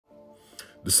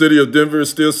The city of Denver is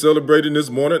still celebrating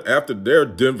this morning after their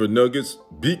Denver Nuggets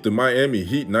beat the Miami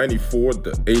Heat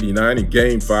 94-89 in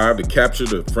Game 5 to capture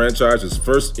the franchise's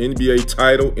first NBA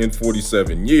title in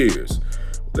 47 years.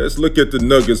 Let's look at the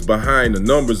Nuggets behind the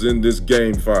numbers in this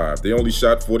Game 5. They only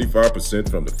shot 45%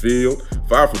 from the field,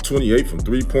 5 for 28 from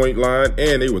three-point line,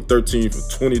 and they were 13 for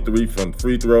 23 from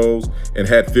free throws and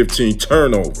had 15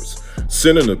 turnovers.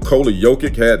 Center Nikola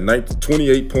Jokic had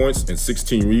 28 points and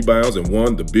 16 rebounds and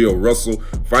won the Bill Russell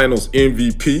Finals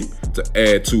MVP to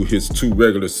add to his 2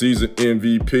 regular season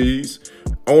MVPs.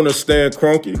 Owner Stan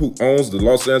Kroenke, who owns the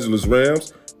Los Angeles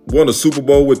Rams, won a Super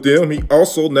Bowl with them. He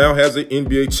also now has an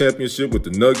NBA championship with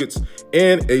the Nuggets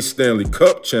and a Stanley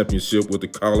Cup championship with the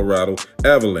Colorado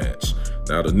Avalanche.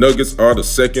 Now, the Nuggets are the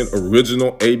second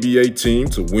original ABA team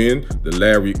to win the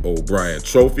Larry O'Brien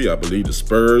Trophy. I believe the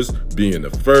Spurs being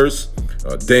the first.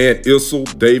 Dan Issel,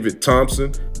 David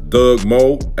Thompson, Doug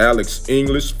Moe, Alex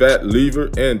English, Fat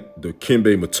Lever, and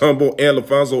Dikembe Mutombo and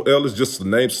LaFonso Ellis, just to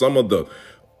name some of the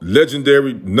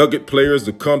legendary Nugget players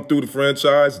to come through the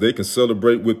franchise. They can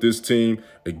celebrate with this team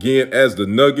again as the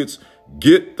Nuggets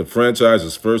get the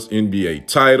franchise's first NBA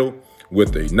title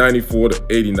with a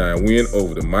 94-89 win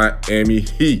over the Miami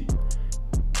Heat.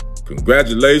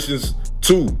 Congratulations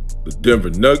to the Denver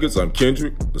Nuggets. I'm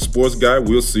Kendrick, the sports guy.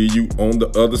 We'll see you on the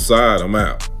other side. I'm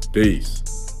out.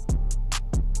 Peace.